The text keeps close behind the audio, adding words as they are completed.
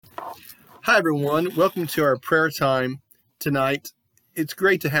Hi, everyone. Welcome to our prayer time tonight. It's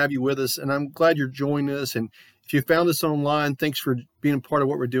great to have you with us, and I'm glad you're joining us. And if you found us online, thanks for being a part of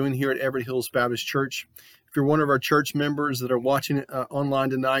what we're doing here at Everett Hills Baptist Church. If you're one of our church members that are watching online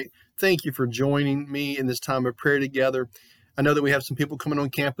tonight, thank you for joining me in this time of prayer together. I know that we have some people coming on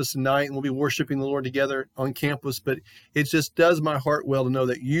campus tonight, and we'll be worshiping the Lord together on campus, but it just does my heart well to know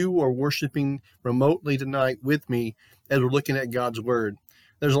that you are worshiping remotely tonight with me as we're looking at God's Word.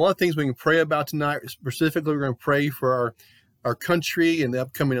 There's a lot of things we can pray about tonight. Specifically, we're going to pray for our country and the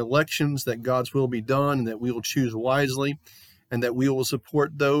upcoming elections, that God's will be done and that we will choose wisely and that we will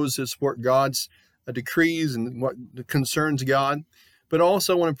support those that support God's decrees and what concerns God. But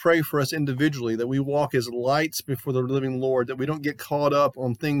also I want to pray for us individually, that we walk as lights before the living Lord, that we don't get caught up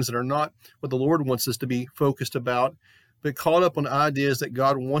on things that are not what the Lord wants us to be focused about, but caught up on ideas that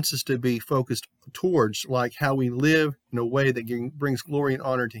God wants us to be focused towards, like how we live in a way that brings glory and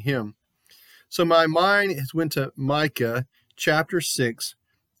honor to Him. So my mind has went to Micah chapter 6,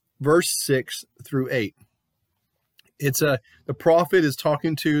 verse 6 through 8. The prophet is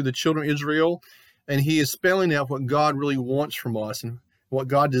talking to the children of Israel, and he is spelling out what God really wants from us and what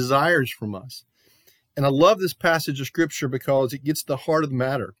God desires from us. And I love this passage of Scripture because it gets to the heart of the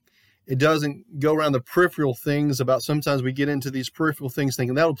matter. It doesn't go around the peripheral things about sometimes we get into these peripheral things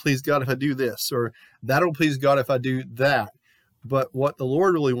thinking that'll please God if I do this, or that'll please God if I do that. But what the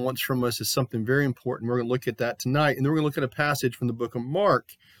Lord really wants from us is something very important. We're going to look at that tonight. And then we're going to look at a passage from the book of Mark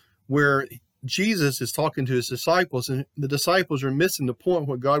where Jesus is talking to his disciples, and the disciples are missing the point of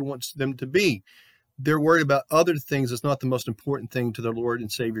what God wants them to be. They're worried about other things that's not the most important thing to their Lord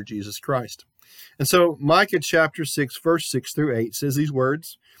and Savior Jesus Christ. And so Micah chapter 6, verse 6 through 8 says these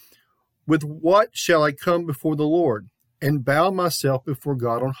words, "With what shall I come before the Lord and bow myself before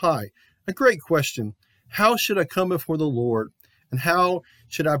God on high?" A great question. How should I come before the Lord, and how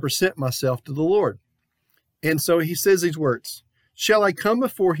should I present myself to the Lord? And so he says these words, "Shall I come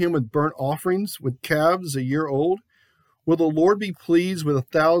before him with burnt offerings, with calves a year old? Will the Lord be pleased with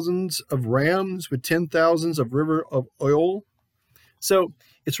thousands of rams, with 10,000s of river of oil?" So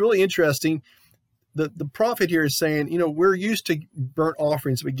it's really interesting. The prophet here is saying, we're used to burnt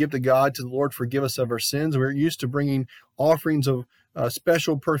offerings we give to God, to the Lord, forgive us of our sins. We're used to bringing offerings of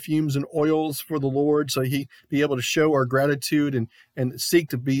special perfumes and oils for the Lord, so he be able to show our gratitude and seek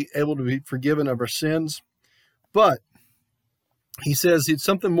to be able to be forgiven of our sins. But he says it's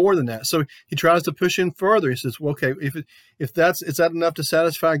something more than that. So he tries to push in further. He says, well, okay, is that enough to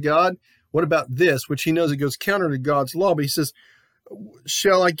satisfy God? What about this, which he knows it goes counter to God's law? But he says,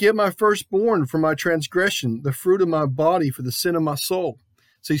 "Shall I give my firstborn for my transgression, the fruit of my body for the sin of my soul?"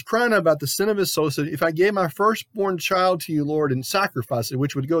 So he's crying out about the sin of his soul. So if I gave my firstborn child to you, Lord, and sacrifice it,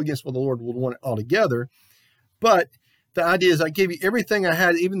 which would go against what the Lord would want altogether. But the idea is I gave you everything I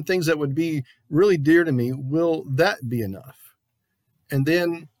had, even things that would be really dear to me. Will that be enough? And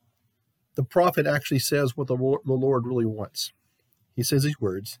then the prophet actually says what the Lord really wants. He says these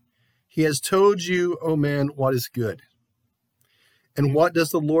words, "He has told you, O man, what is good. And what does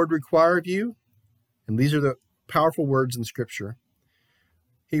the Lord require of you?" And these are the powerful words in Scripture.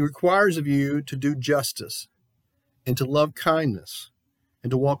 "He requires of you to do justice and to love kindness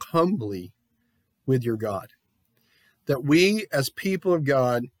and to walk humbly with your God." That we as people of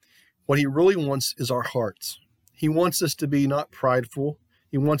God, what he really wants is our hearts. He wants us to be not prideful.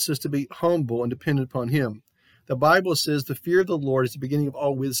 He wants us to be humble and dependent upon him. The Bible says the fear of the Lord is the beginning of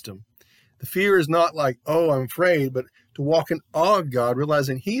all wisdom. The fear is not like, oh, I'm afraid, but to walk in awe of God,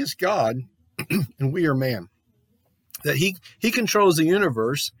 realizing he is God and we are man. That he controls the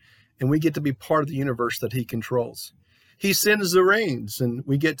universe, and we get to be part of the universe that he controls. He sends the rains, and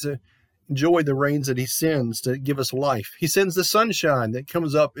we get to enjoy the rains that he sends to give us life. He sends the sunshine that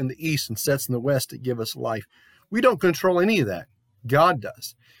comes up in the east and sets in the west to give us life. We don't control any of that. God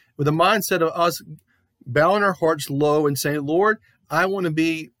does. With a mindset of us bowing our hearts low and saying, Lord, I want to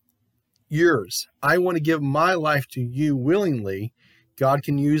be yours. I want to give my life to you willingly. God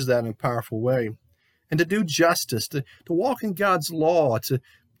can use that in a powerful way. And to do justice, to walk in God's law, to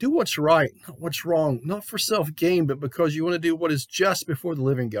do what's right, not what's wrong, not for self-gain, but because you want to do what is just before the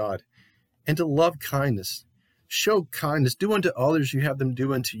living God. And to love kindness, show kindness, do unto others you have them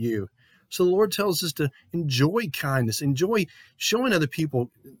do unto you. So the Lord tells us to enjoy kindness, enjoy showing other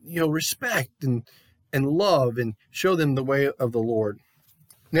people, respect and love, and show them the way of the Lord.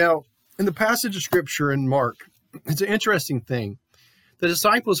 Now, in the passage of Scripture in Mark, it's an interesting thing. The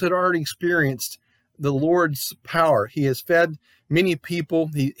disciples had already experienced the Lord's power. He has fed many people.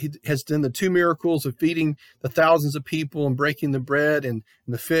 He has done the 2 miracles of feeding the thousands of people and breaking the bread and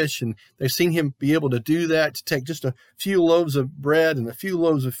the fish. And they've seen him be able to do that, to take just a few loaves of bread and a few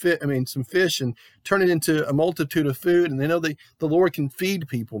loaves of some fish, and turn it into a multitude of food. And they know the Lord can feed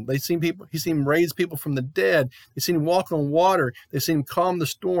people. He's seen him raise people from the dead. They've seen him walk on water. They've seen him calm the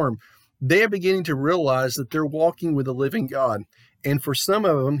storm. They are beginning to realize that they're walking with the living God. And for some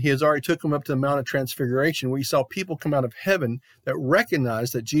of them, he has already took them up to the Mount of Transfiguration, where he saw people come out of heaven that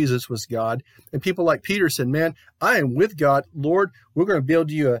recognized that Jesus was God. And people like Peter said, man, I am with God. Lord, we're going to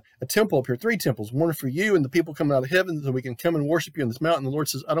build you a temple up here, 3 temples, one for you and the people coming out of heaven, so we can come and worship you on this mountain. The Lord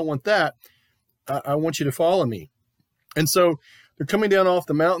says, I don't want that. I want you to follow me. And so they're coming down off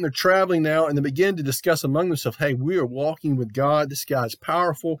the mountain. They're traveling now, and they begin to discuss among themselves, hey, we are walking with God. This guy's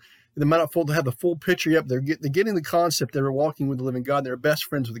powerful. They might not have the full picture yet. They're getting the concept that they're walking with the living God. They're best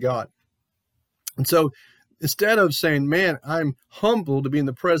friends with God. And so instead of saying, man, I'm humbled to be in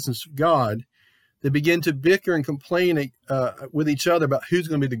the presence of God, they begin to bicker and complain with each other about who's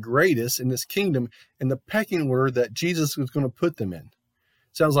going to be the greatest in this kingdom and the pecking order that Jesus was going to put them in.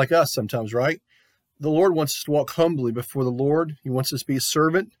 Sounds like us sometimes, right? The Lord wants us to walk humbly before the Lord. He wants us to be a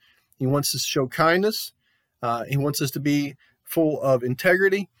servant. He wants us to show kindness. He wants us to be full of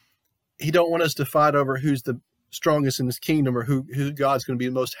integrity. He don't want us to fight over who's the strongest in this kingdom or who God's going to be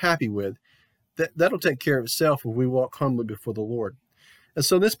the most happy with. That'll take care of itself if we walk humbly before the Lord. And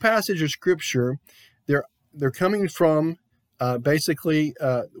so this passage of Scripture, they're coming from basically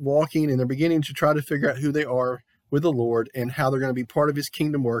walking, and they're beginning to try to figure out who they are with the Lord and how they're going to be part of his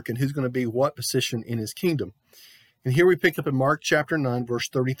kingdom work and who's going to be what position in his kingdom. And here we pick up in Mark chapter 9, verse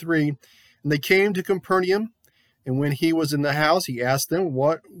 33. And they came to Capernaum, and when he was in the house, he asked them,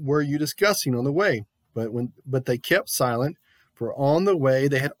 what were you discussing on the way? But they kept silent, for on the way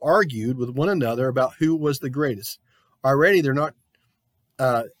they had argued with one another about who was the greatest. Already they're not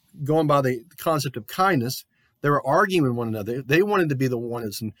going by the concept of kindness. They were arguing with one another. They wanted to be the one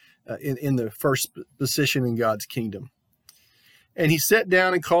that's in the first position in God's kingdom. And he sat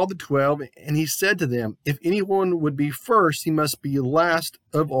down and called the 12, and he said to them, if anyone would be first, he must be last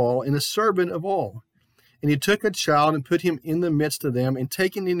of all and a servant of all. And he took a child and put him in the midst of them, and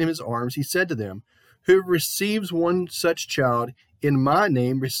taking him in his arms, he said to them, whoever receives one such child in my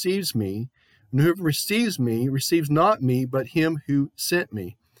name receives me, and whoever receives me receives not me, but him who sent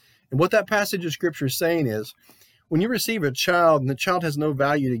me. And what that passage of Scripture is saying is, when you receive a child and the child has no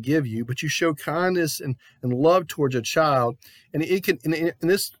value to give you, but you show kindness and love towards a child, and it could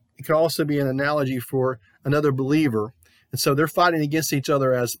also be an analogy for another believer. And so they're fighting against each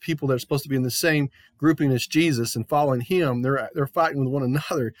other as people that are supposed to be in the same grouping as Jesus and following him. They're fighting with one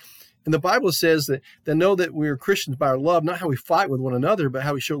another. And the Bible says that they know that we are Christians by our love, not how we fight with one another, but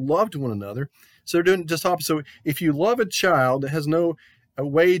how we show love to one another. So they're doing just opposite. So if you love a child that has no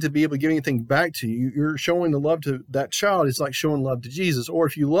way to be able to give anything back to you, you're showing the love to that child. It's like showing love to Jesus. Or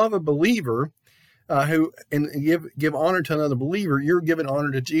if you love a believer and give honor to another believer, you're giving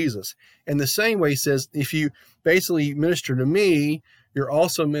honor to Jesus. And the same way he says, if you basically minister to me, you're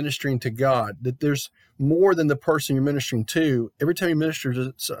also ministering to God, that there's more than the person you're ministering to. Every time you minister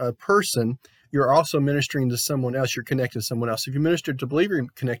to a person, you're also ministering to someone else. You're connected to someone else. If you minister to a believer, you're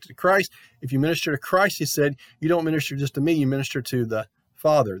connected to Christ. If you minister to Christ, he said, you don't minister just to me, you minister to the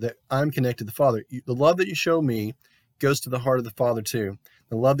Father, that I'm connected to the Father. The love that you show me goes to the heart of the Father too.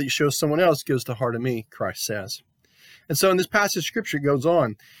 The love that you show someone else goes to the heart of me, Christ says. And so in this passage of Scripture it goes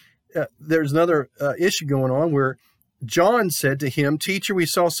on. There's another issue going on where John said to him, teacher, we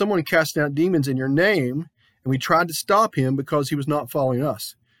saw someone casting out demons in your name, and we tried to stop him because he was not following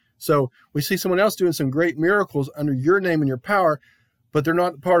us. So we see someone else doing some great miracles under your name and your power, but they're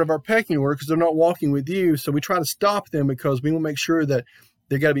not part of our pecking order because they're not walking with you. So we try to stop them because we will make sure that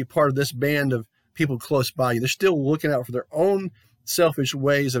they've got to be part of this band of people close by you. They're still looking out for their own selfish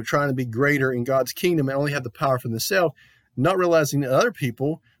ways of trying to be greater in God's kingdom and only have the power for themselves, not realizing that other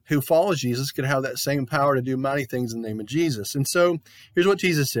people who follow Jesus could have that same power to do mighty things in the name of Jesus. And so here's what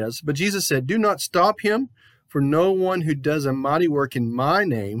Jesus says. But Jesus said, do not stop him, for no one who does a mighty work in my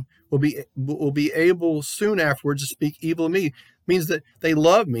name will be able soon afterwards to speak evil of me. It means that they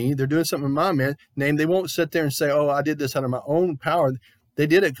love me. They're doing something in my name. They won't sit there and say, oh, I did this out of my own power. They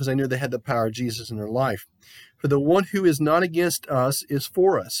did it because they knew they had the power of Jesus in their life. For the one who is not against us is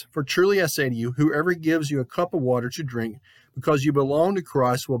for us. For truly I say to you, whoever gives you a cup of water to drink because you belong to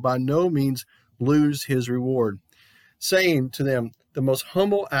Christ will by no means lose his reward. Saying to them, the most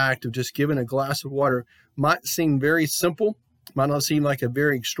humble act of just giving a glass of water might seem very simple, might not seem like a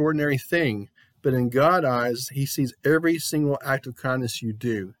very extraordinary thing, but in God's eyes, he sees every single act of kindness you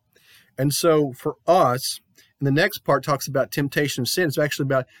do. And so for us, and the next part talks about temptation of sin. It's actually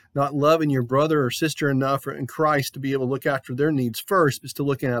about not loving your brother or sister enough in Christ to be able to look after their needs first, but still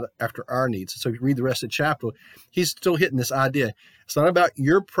looking after our needs. So if you read the rest of the chapter, he's still hitting this idea. It's not about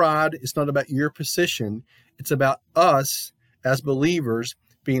your pride. It's not about your position. It's about us as believers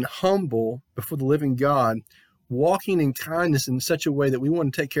being humble before the living God, walking in kindness in such a way that we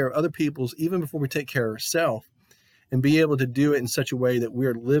want to take care of other people's even before we take care of ourselves, and be able to do it in such a way that we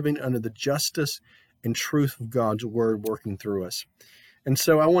are living under the justice and truth of God's word working through us. And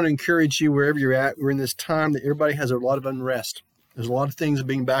so I want to encourage you wherever you're at. We're in this time that everybody has a lot of unrest. There's a lot of things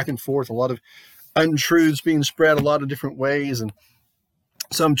being back and forth, a lot of untruths being spread a lot of different ways, and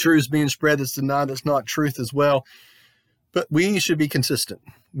some truths being spread that's denied that's not truth as well. But we should be consistent.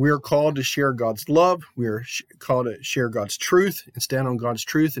 We are called to share God's love. We are called to share God's truth and stand on God's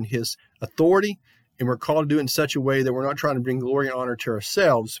truth and his authority. And we're called to do it in such a way that we're not trying to bring glory and honor to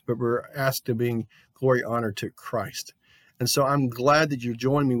ourselves, but we're asked to bring glory and honor to Christ. And so I'm glad that you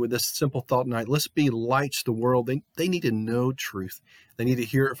joined me with this simple thought tonight. Let's be lights to the world. They need to know truth. They need to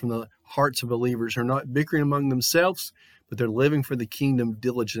hear it from the hearts of believers who are not bickering among themselves, but they're living for the kingdom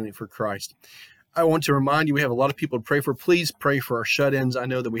diligently for Christ. I want to remind you, we have a lot of people to pray for. Please pray for our shut-ins. I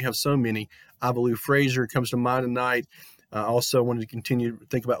know that we have so many. Abaloo Fraser comes to mind tonight. I also wanted to continue to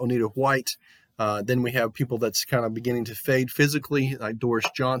think about Onita White. Then we have people that's kind of beginning to fade physically, like Doris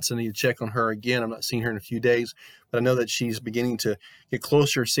Johnson. I need to check on her again. I'm not seeing her in a few days, but I know that she's beginning to get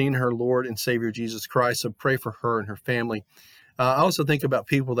closer, seeing her Lord and Savior Jesus Christ. So pray for her and her family. I also think about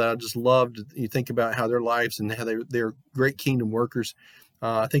people that I just loved. You think about how their lives and how they're great kingdom workers.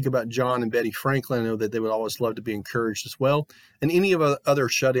 I think about John and Betty Franklin. I know that they would always love to be encouraged as well. And any of other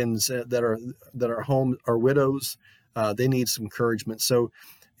shut-ins that are home or widows, they need some encouragement. So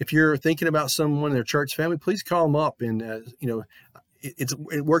if you're thinking about someone in their church family, please call them up. And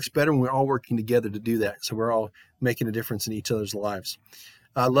it works better when we're all working together to do that. So we're all making a difference in each other's lives.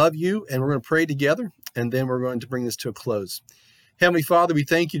 I love you, and we're going to pray together, and then we're going to bring this to a close. Heavenly Father, we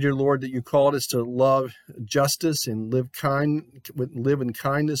thank you, dear Lord, that you called us to love justice and live in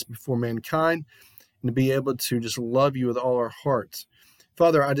kindness before mankind, and to be able to just love you with all our hearts.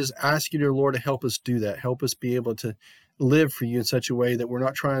 Father, I just ask you, dear Lord, to help us do that. Help us be able to live for you in such a way that we're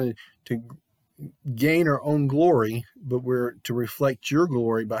not trying to gain our own glory, but we're to reflect your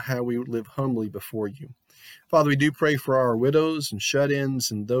glory by how we live humbly before you. Father, we do pray for our widows and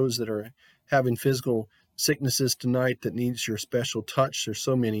shut-ins and those that are having physical sicknesses tonight that needs your special touch. There's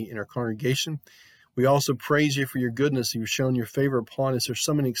so many in our congregation. We also praise you for your goodness. You've shown your favor upon us. There's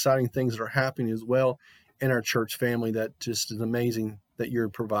so many exciting things that are happening as well in our church family that just is amazing that you're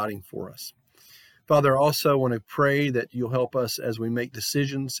providing for us. Father, I also want to pray that you'll help us as we make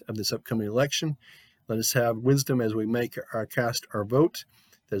decisions of this upcoming election. Let us have wisdom as we cast our vote.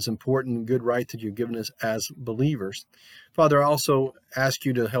 That is important and good right that you've given us as believers. Father, I also ask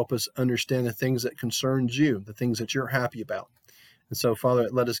you to help us understand the things that concern you, the things that you're happy about. And so, Father,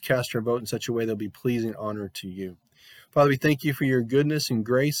 let us cast our vote in such a way that will be pleasing and honor to you. Father, we thank you for your goodness and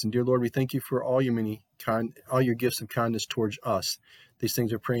grace. And dear Lord, we thank you for all your gifts of kindness towards us. These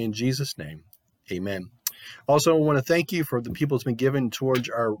things are praying in Jesus' name. Amen. Also, I want to thank you for the people that's been given towards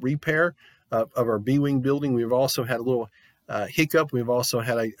our repair of our B-Wing building. We've also had a little hiccup. We've also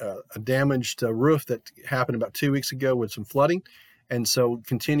had a damaged roof that happened about 2 weeks ago with some flooding. And so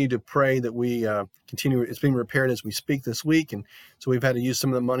continue to pray that we continue. It's being repaired as we speak this week. And so we've had to use some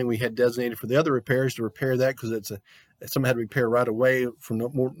of the money we had designated for the other repairs to repair that, because someone had to repair right away for no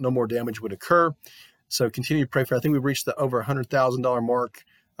more damage would occur. So continue to pray for. I think we've reached the over $100,000 mark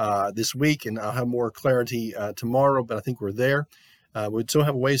this week, and I'll have more clarity tomorrow, but I think we're there. We still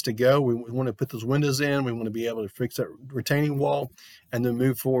have a ways to go. We want to put those windows in. We want to be able to fix that retaining wall and then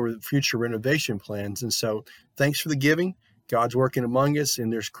move forward with future renovation plans. And so thanks for the giving. God's working among us,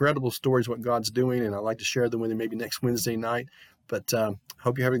 and there's credible stories what God's doing, and I'd like to share them with you maybe next Wednesday night. But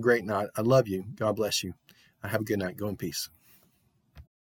hope you're having a great night. I love you. God bless you. Have a good night. Go in peace.